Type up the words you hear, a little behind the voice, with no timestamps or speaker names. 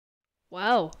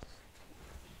Whoa.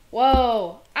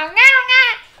 Whoa.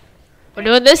 We're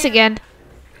doing this again.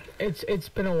 It's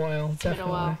been a while. Been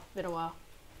a while.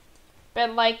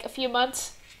 Been like a few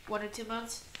months. 1 or 2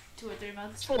 months. 2 or 3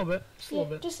 months. Just a little bit. Just a little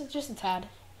bit. Just a tad.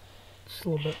 Just a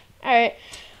little bit. Alright.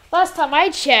 Last time I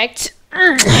checked,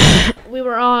 we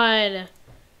were on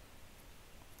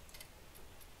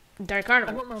Dark I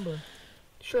Carnival. don't remember.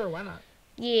 Sure, why not?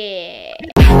 Yeah.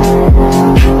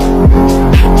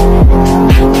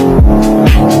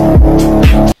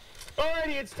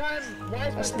 Alrighty, it's time. Why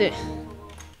is Let's do it.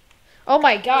 Oh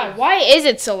my god, why is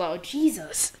it so low?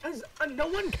 Jesus. No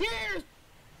one cares.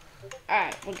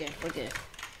 Alright, we're good.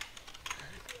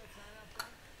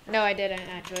 No, I didn't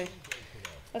actually.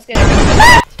 Let's get it.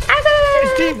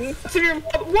 It's Steven.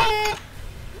 What?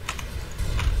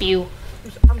 Pew.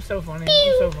 I'm so funny.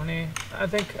 I'm so funny. I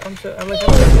think I'm so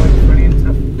funny and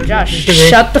stuff. Josh,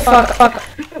 shut the fuck up.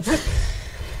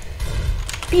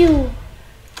 Pew.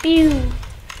 Pew.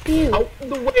 Pew. Out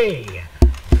the way.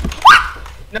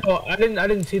 No, I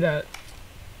didn't see that.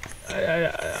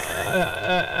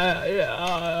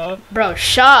 Bro,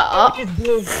 shut up. Just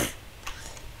blew.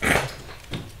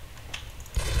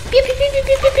 Pew, pew, pew, pew,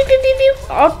 pew, pew, pew, pew, pew.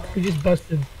 Oh. We just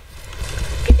busted.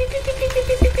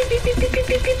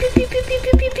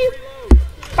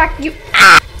 Fuck you.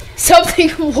 Ah! Something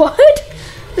what?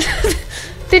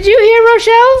 Did you hear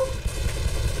Rochelle?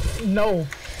 No.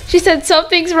 She said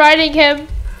something's riding him.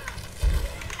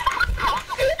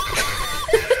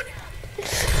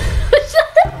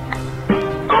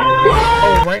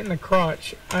 Oh, right in the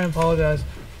crotch. I apologize.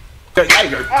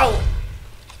 Oh.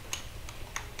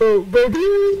 Oh, baby.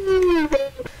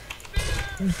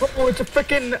 Oh, it's a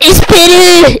freaking. It's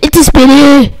bitter. It's a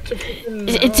spitter. It's a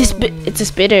freaking, It's a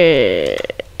spitter.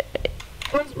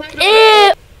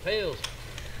 Fails.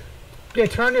 Yeah,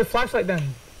 turn on your flashlight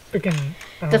then. Freaking.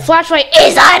 The flashlight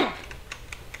is on.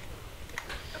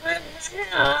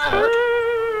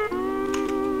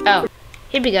 Oh,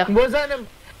 here we go. Was that a?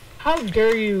 How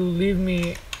dare you leave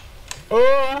me?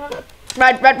 Oh.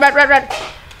 Run.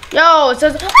 Yo, it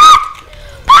says.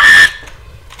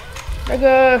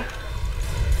 Nigga.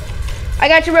 I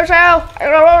got you, Rochelle.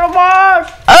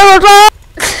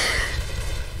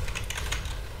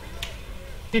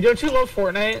 Dude, don't you love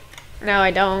Fortnite? No, I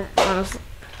don't. Honestly.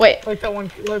 Wait. Like that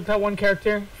one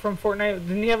character from Fortnite.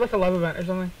 Didn't he have like a live event or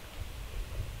something?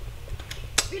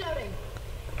 I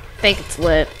think it's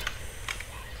lit.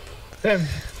 Him.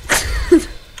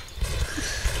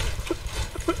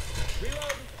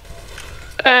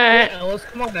 Ellis,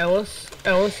 come on, Ellis.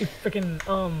 Ellis, you freaking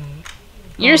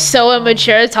You're so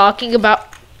immature talking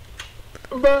about.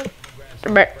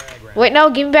 Wait, no.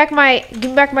 Give me back my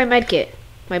med kit.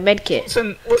 My med kit.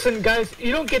 Listen, guys.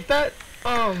 You don't get that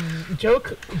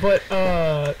joke, but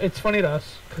it's funny to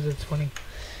us because it's funny.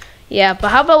 Yeah, but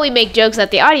how about we make jokes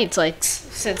that the audience likes,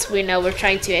 since we know we're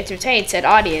trying to entertain said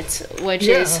audience, which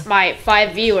is my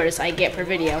 5 viewers I get per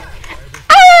video.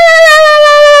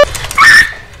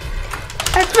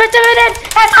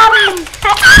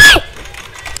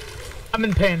 I'm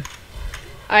in pain.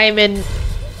 I am in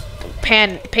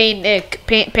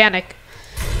panic.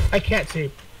 I can't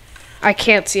see. I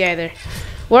can't see either.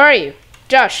 Where are you?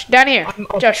 Josh, down here.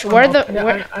 Josh, where the...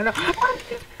 I know.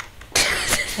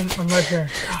 I'm right here.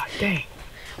 God dang.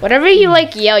 Whenever you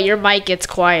like yell, your mic gets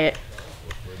quiet.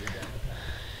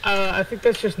 I think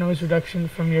that's just noise reduction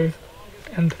from your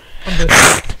end.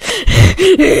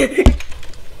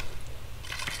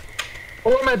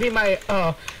 Or it might be my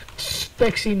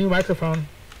sexy new microphone.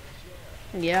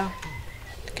 Yeah.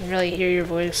 I can really hear your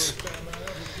voice.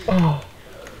 Oh.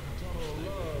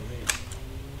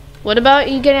 What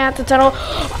about you getting out the tunnel?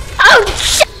 Oh,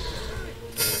 shit!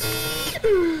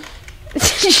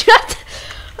 Shut.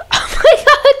 Oh my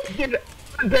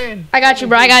god. I got you,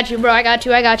 bro. I got you.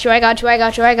 I got you. I got you.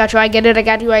 I get it. I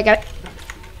got it.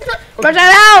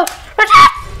 Rochelle!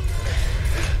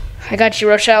 I got you,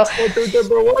 Rochelle.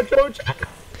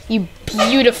 You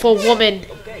beautiful woman.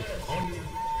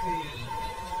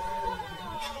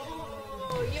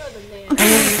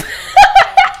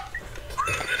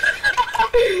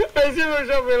 I see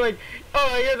Rochelle be like,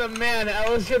 oh, you're the man.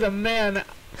 Alice, you're the man.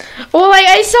 Well, like,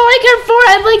 I saw, like, her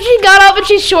forehead, like, she got up and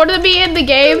she's shorter than me in the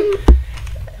game.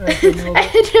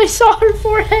 And I saw her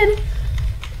forehead.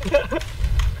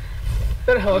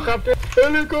 That helicopter?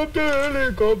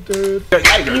 Helicopter.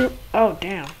 Oh,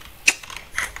 damn.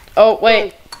 Oh,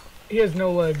 wait. He has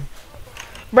no leg.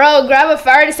 Bro, grab a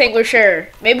fire extinguisher.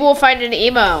 Maybe we'll find an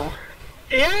emo.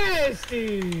 Yes,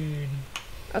 dude.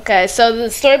 Okay, so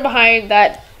the story behind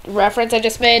that reference I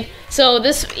just made. So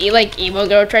this, like, emo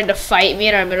girl tried to fight me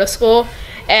in our middle school.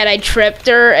 and I tripped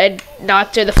her and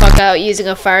knocked her the fuck out using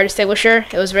a fire extinguisher.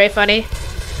 It was very funny.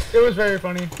 It was very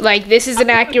funny. Like, this is an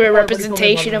accurate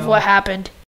representation of what happened.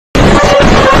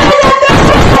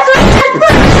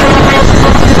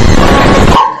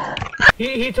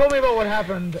 He told me about what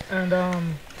happened, and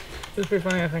it was pretty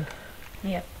funny, I think.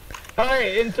 Yeah.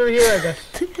 Alright, in through here, I guess.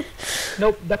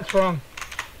 Nope, that's wrong.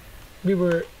 We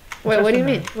were... Wait, what do you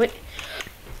mean? What?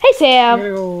 Hey, Sam.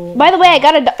 Go. By the way, I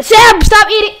got a dog. Sam, stop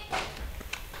eating!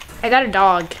 I got a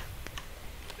dog.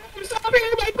 Stop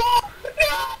eating my dog!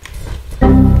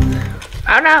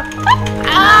 Oh, no.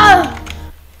 Ah!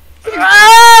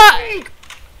 Ah!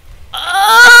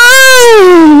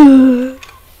 Ah!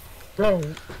 Bro,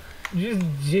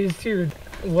 just here.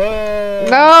 What?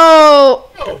 No!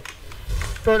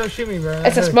 Bro, don't shoot me, bro.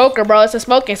 It's a smoker, bro. It's a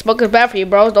smoking. Smoking's bad for you,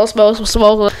 bro. Don't smoke.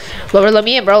 Bro, let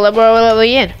me in, bro. Let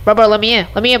me in. Bro, let me in.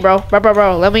 Let me in, bro.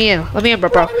 Bro, let me in. Let me in, bro.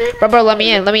 Bro, let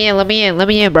me in. Let me in. Let me in. Let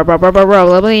me in, bro. Bro,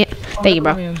 let me in. Thank you,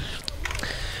 bro.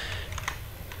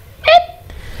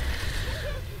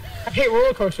 I hate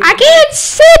roller coasters. I can't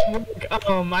sit.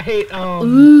 I hate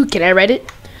Ooh, can I write it?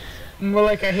 more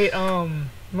like I hate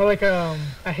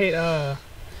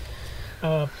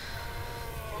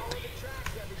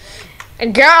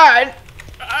And God.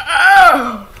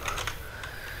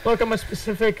 Look, I'm a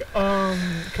specific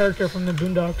character from the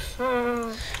Boondocks.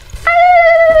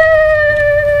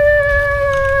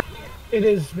 It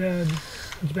is bad.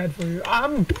 It's bad for you.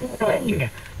 I'm dying.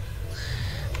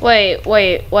 Wait,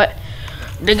 what?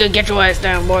 Nigga, get your ass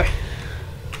down, boy.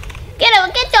 Get your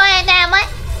ass down, boy.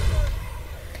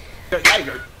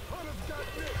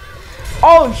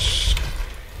 Oh,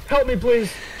 Help me,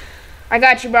 please. I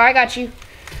got you, bro. I got you.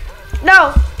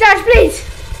 No, Josh, please.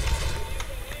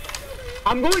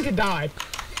 I'm going to die.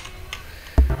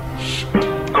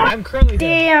 I'm currently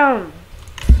dead. Damn.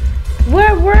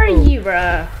 Where were you,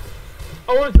 bro? I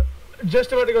was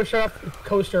just about to go shut off the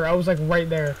coaster. I was like right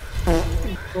there. I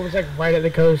was like right at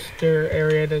the coaster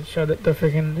area to show the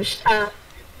freaking.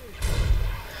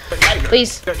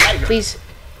 Please, please,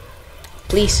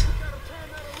 please,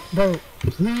 Bro.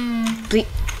 please,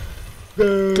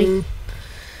 please.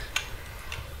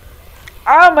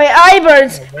 Oh, my eye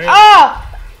burns. Oh!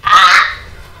 Ah!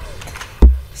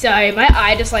 Sorry, my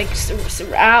eye just like,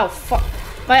 ow, fuck.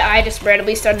 My eye just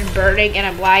randomly started burning and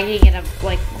I'm lagging and I'm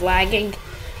like lagging.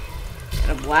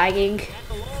 And I'm lagging.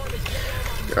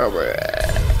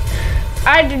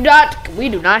 We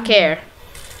do not care.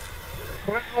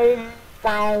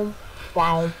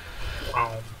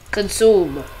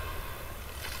 Consume.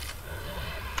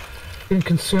 You can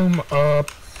consume, Or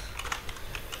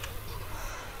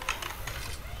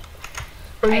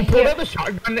you pulled out the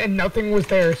shotgun and nothing was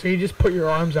there, so you just put your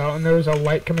arms out and there was a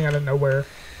light coming out of nowhere.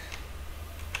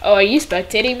 Oh, are you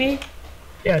spectating me?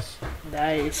 Yes.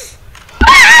 Nice.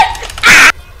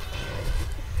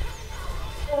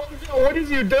 What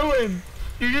is you doing?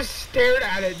 You just stared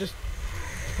at it, just...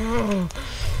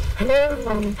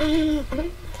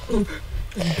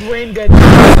 Brain dead.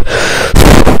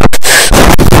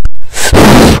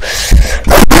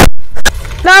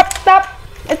 Stop!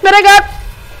 It's been a good.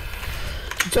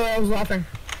 So I was laughing.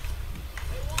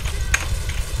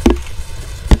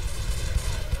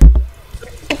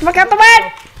 Get the fuck out the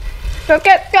way! Go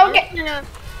get! Get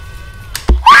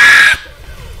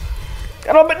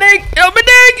on my dick!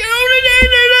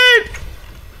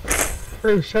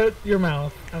 Bro, shut your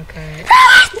mouth. Okay.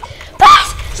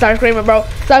 Start screaming, bro.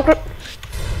 Stop screaming.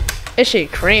 Is she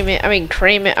creaming? I mean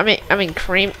cream. I mean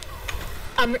cream.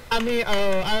 Stop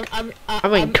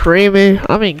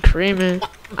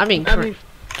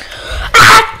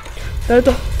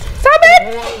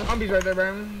it! Zombies right there,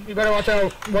 bro. You better watch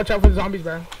out. Watch out for the zombies,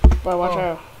 bro. Bro, watch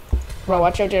out. Bro,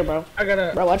 watch out there, bro.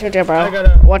 Bro, watch out there, bro.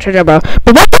 Watch out there, bro.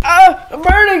 I'm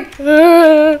burning!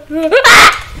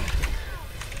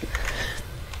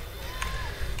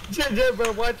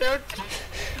 Bro, watch out.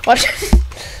 Watch out.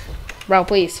 Bro,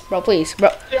 please. Bro.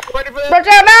 Yeah,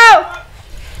 Rochelle, no!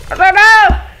 Rochelle,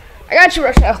 no! I got you,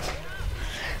 Rochelle.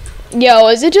 Yo,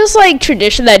 is it just like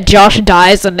tradition that Josh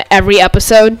dies in every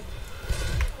episode?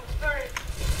 Sorry.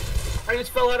 I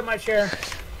just fell out of my chair.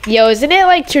 Yo, isn't it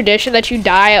like tradition that you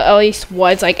die at least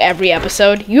once like every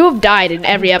episode? You have died in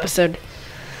every episode.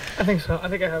 I think so. I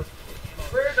think I have.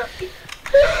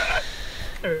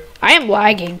 I am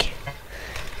lagging.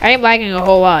 I am lagging a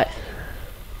whole lot.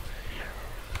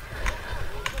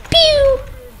 Pew!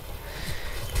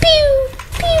 Pew!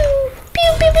 Pew!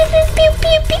 Pew! Pew! Pew! Pew!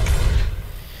 Pew! Pew!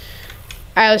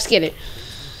 Alright, let's get it.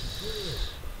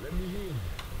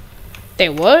 Hey,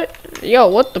 what? Yo,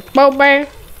 what the fuck, man?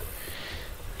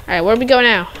 Alright, where do we go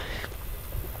now?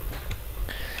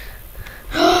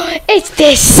 It's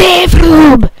the safe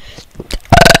room.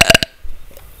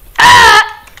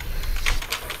 Ah!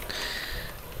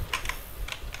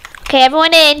 Okay,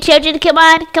 everyone in. Children, come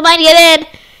on. Come on, get in.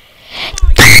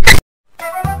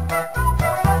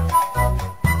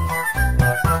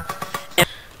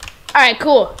 Alright,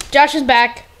 cool. Josh is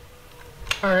back.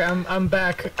 Alright, I'm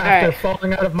back after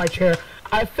falling out of my chair.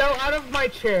 I fell out of my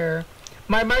chair.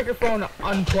 My microphone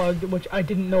unplugged, which I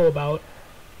didn't know about.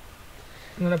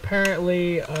 And then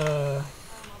apparently, I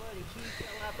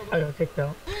got kicked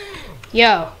out.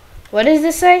 Yo, what does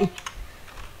this say?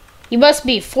 You must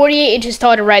be 48 inches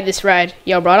tall to ride this ride.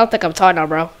 Yo, bro, I don't think I'm tall enough,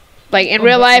 bro. Like, in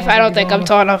real life, I don't think I'm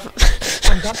tall enough.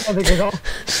 I'm definitely think all.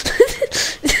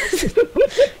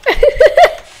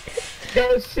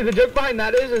 Guys, see, the joke behind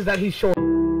that is that he's short.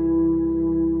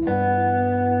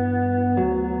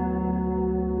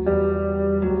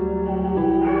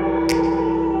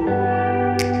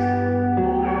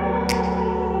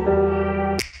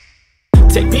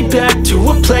 Take me back to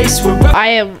a place where I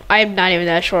am not even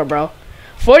that short, bro.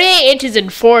 48 inches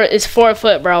and 4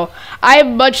 foot, bro. I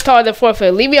am much taller than 4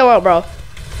 foot. Leave me alone, bro.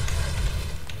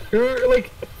 You're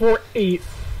like 4'8".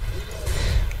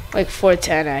 Like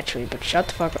 4'10", actually, but shut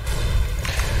the fuck up.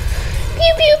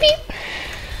 Pew pew pew.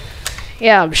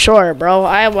 Yeah, I'm short, bro.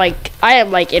 I am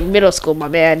like in middle school, my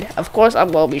man. Of course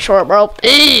I'm gonna be short, bro.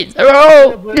 Please,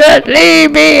 bro, just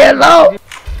leave me alone.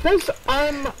 Since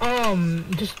I'm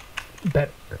just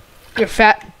better. You're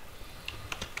fat.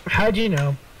 How'd you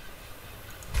know?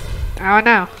 I don't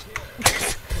know.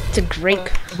 It's a great.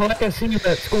 Well, like I see you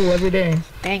at school every day.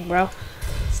 Dang, bro.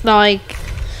 It's not like.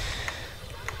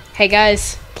 Hey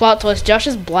guys, plot twist. Josh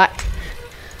is black.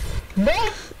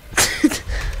 No.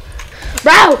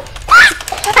 Bro!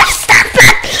 Stop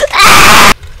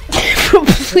that!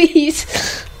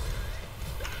 Please.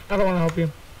 I don't want to help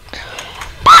you.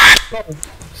 Bro,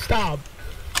 stop.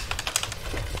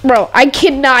 Bro, I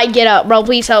cannot get up. Bro,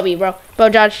 please help me, bro. Bro,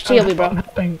 Josh, heal me, bro. I'm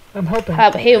helping. I'm helping.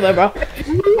 Heal me, bro.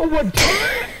 You would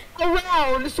turn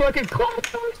around so I can clap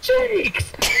those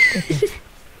cheeks.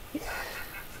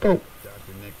 Bro.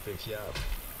 Dr. Nick fix you up.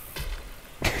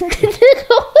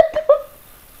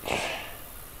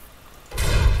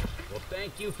 Well,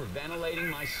 thank you for ventilating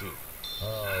my suit.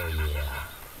 Oh, yeah.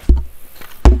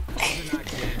 You're not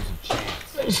getting a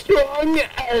chance. Strong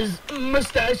as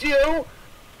mustachio.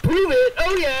 Prove it.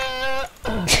 Oh,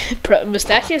 yeah.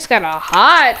 Mustachio's kind of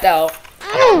hot, though.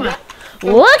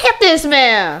 Look at this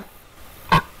man.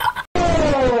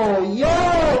 Oh,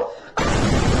 yo.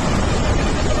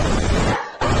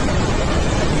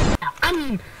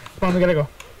 Come on, we gotta go.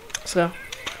 Let's go.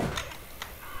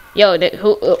 Yo,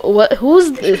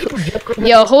 who's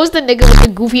the nigga with the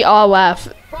goofy all laugh?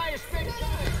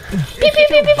 Beep, beep,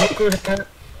 beep, beep, beep.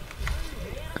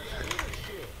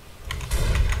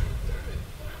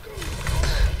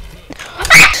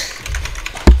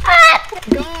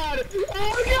 God!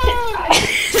 Oh God!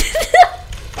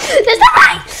 That's not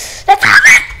right! That's not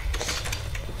right!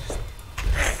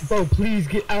 Bro, please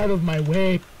get out of my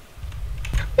way.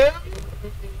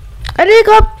 I didn't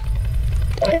go up.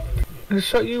 I'm gonna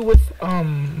shot you with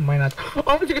my nuts.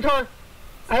 Oh, it's a guitar.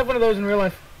 I have one of those in real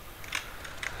life.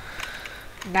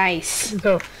 Nice.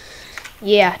 So,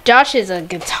 Yeah, Josh is a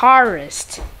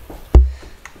guitarist.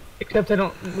 except I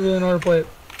don't really know how to play it.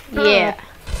 Yeah.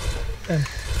 Okay.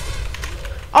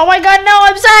 Oh my god, no,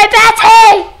 I'm sorry,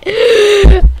 Betsy!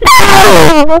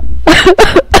 No!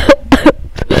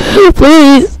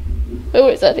 Please. Who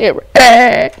is that here?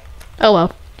 Oh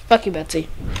well. Fuck you, Betsy.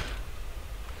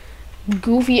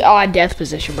 Goofy odd death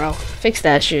position, bro. Fix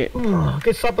that shit.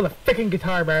 Get stopped with a freaking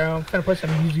guitar, bro. I'm trying to play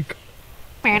some music.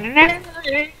 No,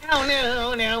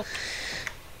 no.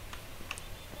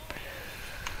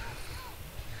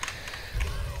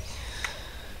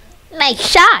 Nice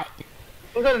shot.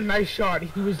 Was that a nice shot?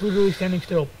 He was literally standing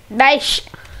still. Nice.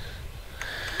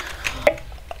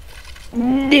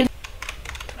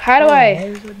 How do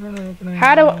I live without you?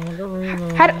 How do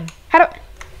I?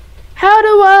 How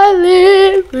do I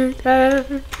live? How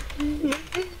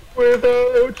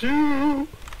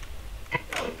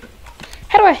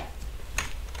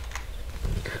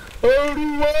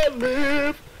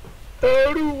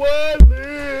do I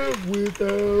live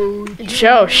without you?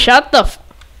 Joe, shut the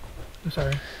I'm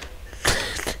sorry.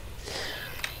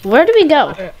 Where do we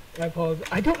go? I apologize.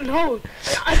 I don't know.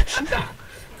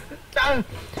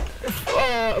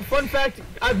 Fun fact,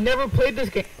 I've never played this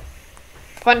game.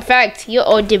 Fun fact, you're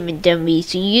old dummy,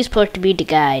 so you're supposed to be the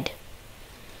guide.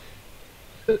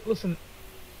 Listen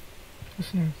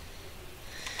here.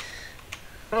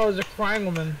 Oh, there's a crying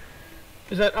woman.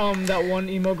 Is that that one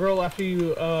emo girl after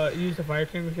you use the fire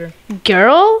extinguisher?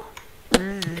 Girl?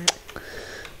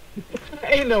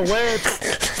 Ain't no way.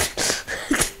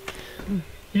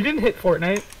 You didn't hit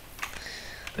Fortnite.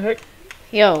 The heck?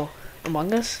 Yo,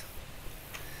 Among Us?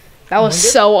 That was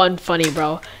so unfunny,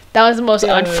 bro. That was the most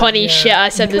unfunny shit I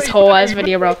said this whole ass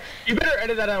video, bro. You better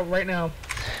edit that out right now.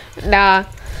 Nah.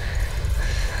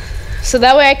 So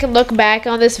that way I can look back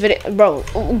on this video, bro.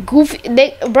 Goofy,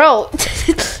 bro.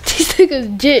 These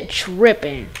niggas legit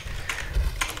tripping.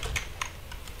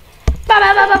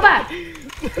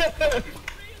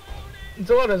 It's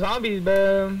a lot of zombies,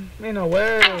 bro. Ain't no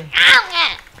way.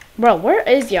 Bro, where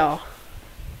is y'all?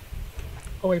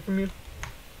 Away from you.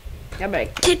 Y'all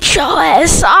better get your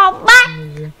ass off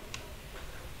my.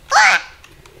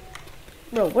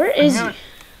 Bro, where is he?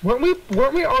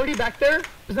 Weren't we already back there?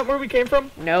 Is that where we came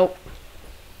from? Nope.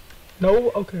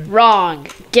 No? Okay. Wrong.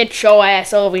 Get your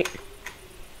ass over here.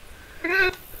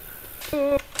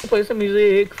 Play some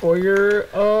music for your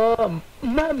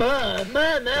mama.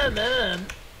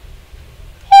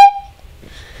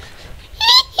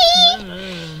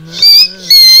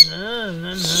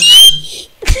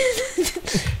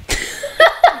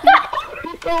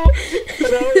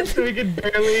 So we could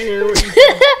barely hear what you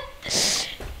said.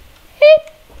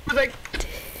 It was like,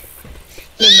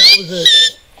 then that was it.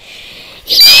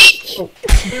 Oh,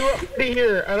 you were already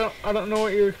here. I don't know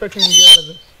what you're expecting to get out of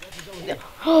this.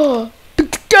 Oh,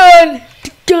 done.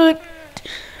 Done.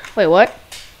 Wait, what?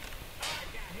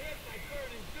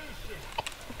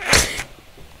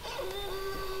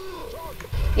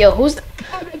 Yo, who's the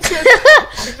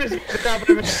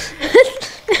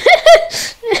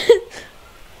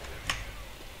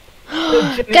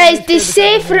guys, this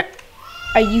safe for.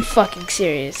 Are you fucking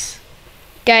serious?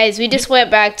 Guys, we just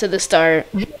went back to the start.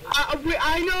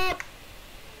 I know.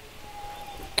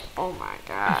 Oh my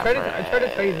god. I tried to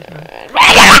tell you this, man.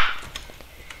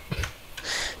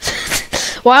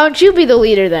 Why don't you be the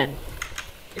leader then?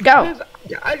 Go.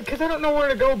 Because I don't know where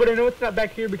to go, but I know it's not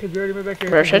back here because we already went back here.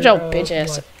 Bro, shut your bitch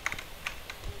ass.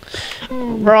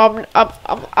 Bro,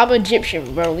 I'm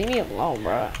Egyptian, bro. Leave me alone,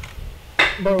 bro.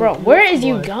 Bro, where is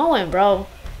you going, bro?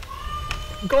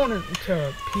 I'm going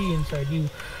to pee inside you.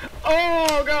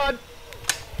 Oh, God.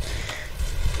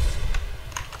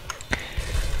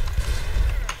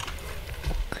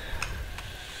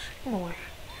 More.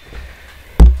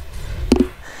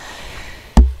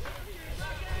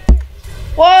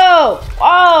 Whoa!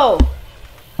 Whoa!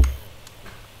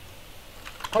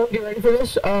 Are you ready for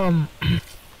this?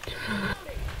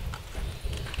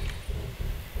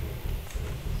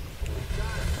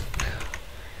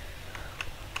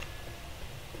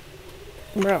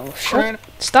 Bro,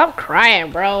 stop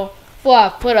crying, bro.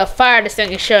 Well, put a fire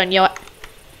extinguisher in your.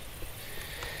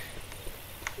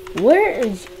 Where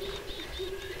is?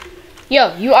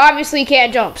 Yo, you obviously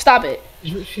can't jump. Stop it.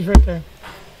 She's right there.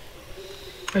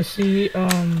 I see.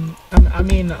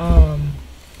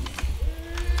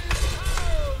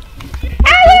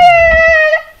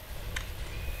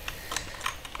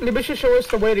 Maybe she show us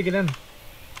the way to get in.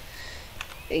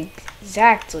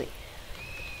 Exactly.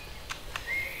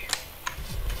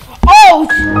 Oh!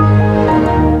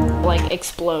 Like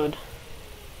explode.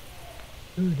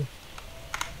 Dude.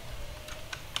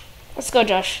 Let's go,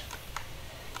 Josh.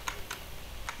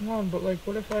 Come on, but like,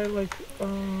 what if I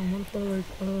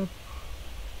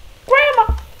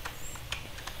Grandma!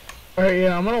 Alright,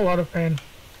 yeah, I'm in a lot of pain.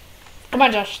 Come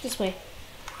on, Josh, this way.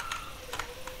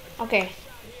 Okay.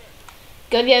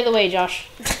 Go the other way, Josh.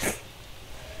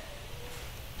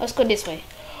 Let's go this way.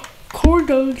 Corn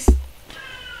dogs.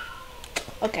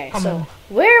 Okay, so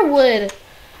where would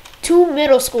two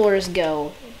middle schoolers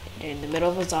go in the middle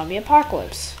of a zombie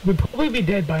apocalypse? We'd probably be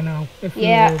dead by now if we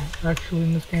were actually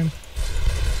in this game.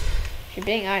 If you're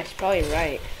being honest, you're probably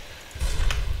right.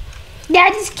 Yeah,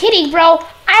 just kidding, bro.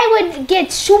 I would get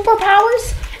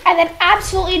superpowers and then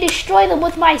absolutely destroy them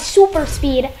with my super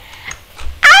speed.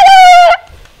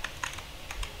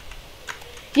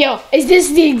 Yo, is this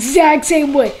the exact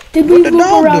same way? Did we loop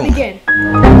around again?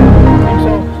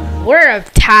 We're a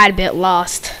tad bit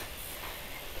lost.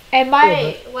 And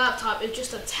my laptop is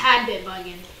just a tad bit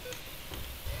bugging.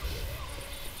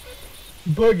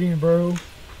 Bugging, bro.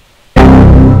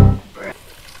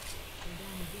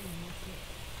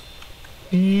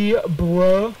 Yeah,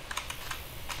 bro.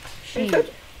 She,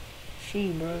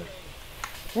 bro.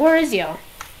 Where is y'all?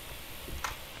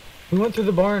 We went through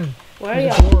the barn. Where are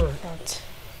y'all?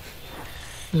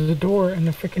 There's a door in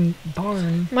the freaking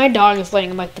barn. My dog is laying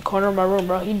in like the corner of my room,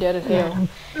 bro. He dead as hell.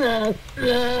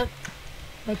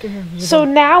 So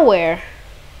now where?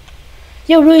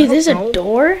 Yo, really? There's a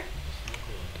door?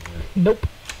 Nope.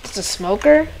 It's a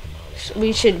smoker.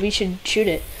 We should shoot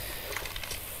it.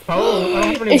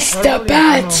 Oh, it's the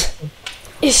bat.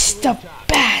 It's the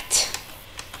bat.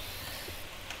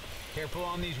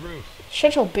 on these roofs.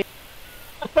 Shut your bitch.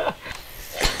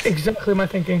 Exactly my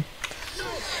thinking.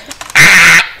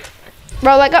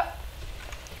 Bro, let go.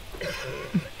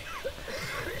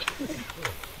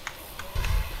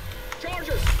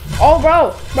 Oh,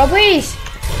 bro. Bro, please.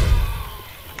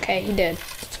 Okay, he did.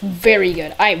 It's very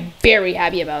good. I'm very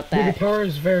happy about The that. guitar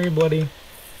is very bloody.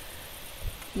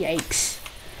 Yikes.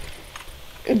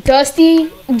 Dusty,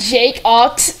 Jake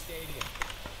Ox,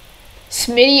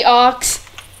 Smitty Ox,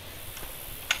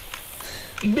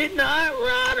 Midnight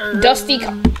Rider. Dusty.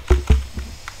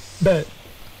 Bet.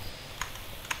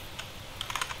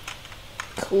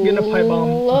 Getting a pipe bomb.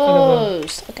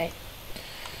 Close. Okay.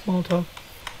 Molotov.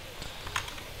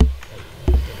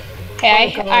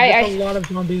 Hey, Oh God, there's a lot of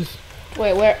zombies.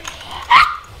 wait, where?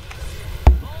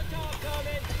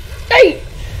 Hey!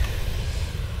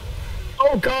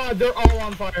 Oh God, they're all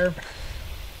on fire.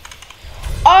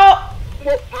 Oh!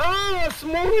 Well,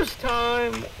 s'mores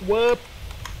time. Whoop.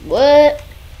 What?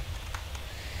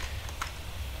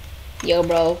 Yo,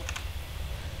 bro.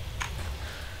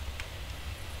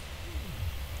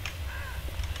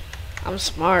 I'm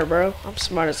smart, bro. I'm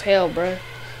smart as hell, bro.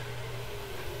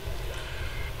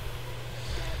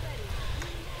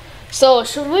 So,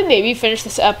 should we maybe finish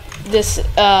this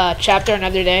chapter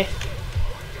another day?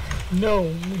 No,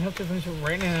 we have to finish it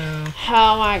right now.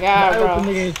 Oh my god, I open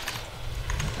the bro. gates.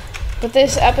 But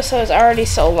this episode is already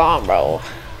so long, bro.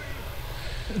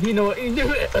 You know what you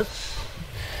do?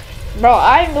 Bro,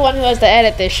 I'm the one who has to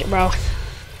edit this shit, bro.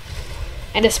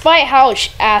 And despite how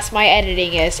ass my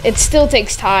editing is, it still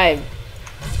takes time.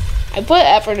 I put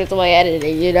effort into my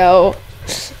editing, you know.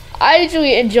 I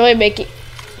usually enjoy making...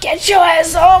 Get your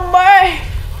ass on, boy!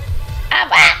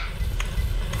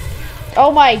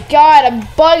 Oh my god, I'm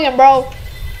bugging, bro.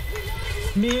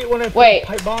 Me when I put Wait. a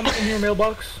pipe bomb in your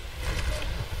mailbox.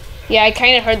 Yeah, I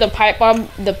kind of heard the pipe bomb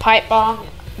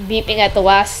beeping at the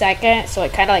last second, so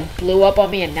it kind of like blew up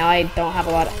on me, and now I don't have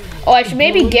a lot of... Oh, I should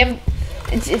maybe give...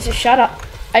 It's a shut up.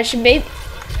 I should maybe...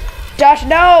 Josh,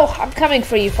 no! I'm coming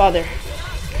for you, father.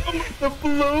 The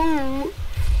blue.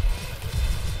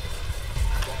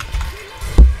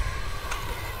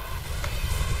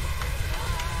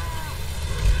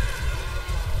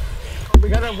 We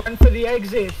gotta run for the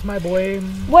exits, my boy.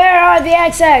 Where are the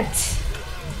exits?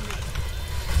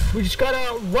 We just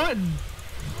gotta run.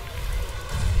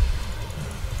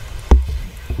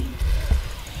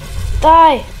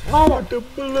 Die, mother. The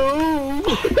blue.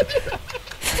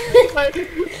 My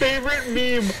favorite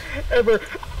meme ever.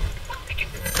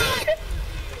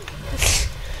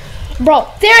 Bro,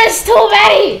 there is too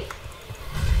many!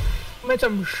 Made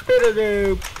some spitter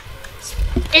goop.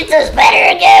 It's a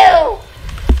better go!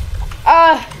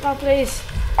 No, please.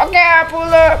 Okay, I pull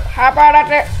up. How about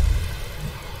that?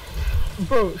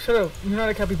 Bro, shut up. You're not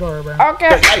a capybara, bro.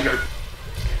 Okay.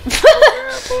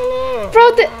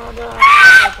 Bro,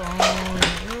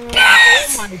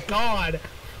 Oh my god.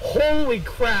 Holy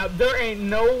crap. There ain't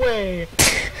no way.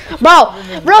 Bro,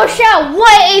 Rochelle,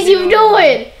 what is you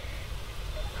doing?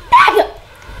 Back up.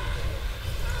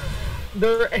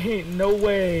 There ain't no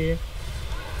way.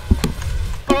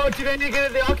 Oh, dude, I need to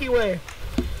get it the Aki way.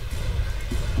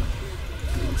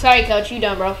 Sorry, coach. You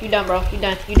done, bro. You done, bro. You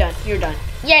done. You done. You're done.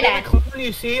 You're done. When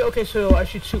you see, okay, so I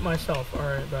should shoot myself.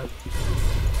 Alright, but.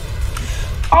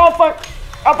 Oh, fuck.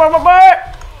 Up.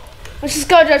 Let's just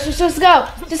go, Josh. Let's just go.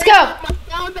 Just go. I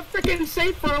found the freaking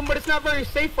safe room, but it's not very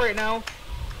safe right now.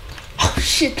 Oh,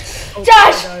 shit. Oh,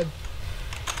 Josh!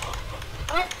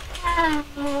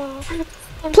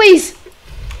 Please.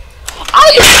 Oh,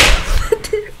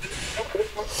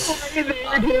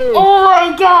 oh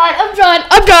my god.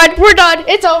 I'm done. We're done.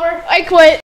 It's over. I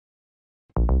quit.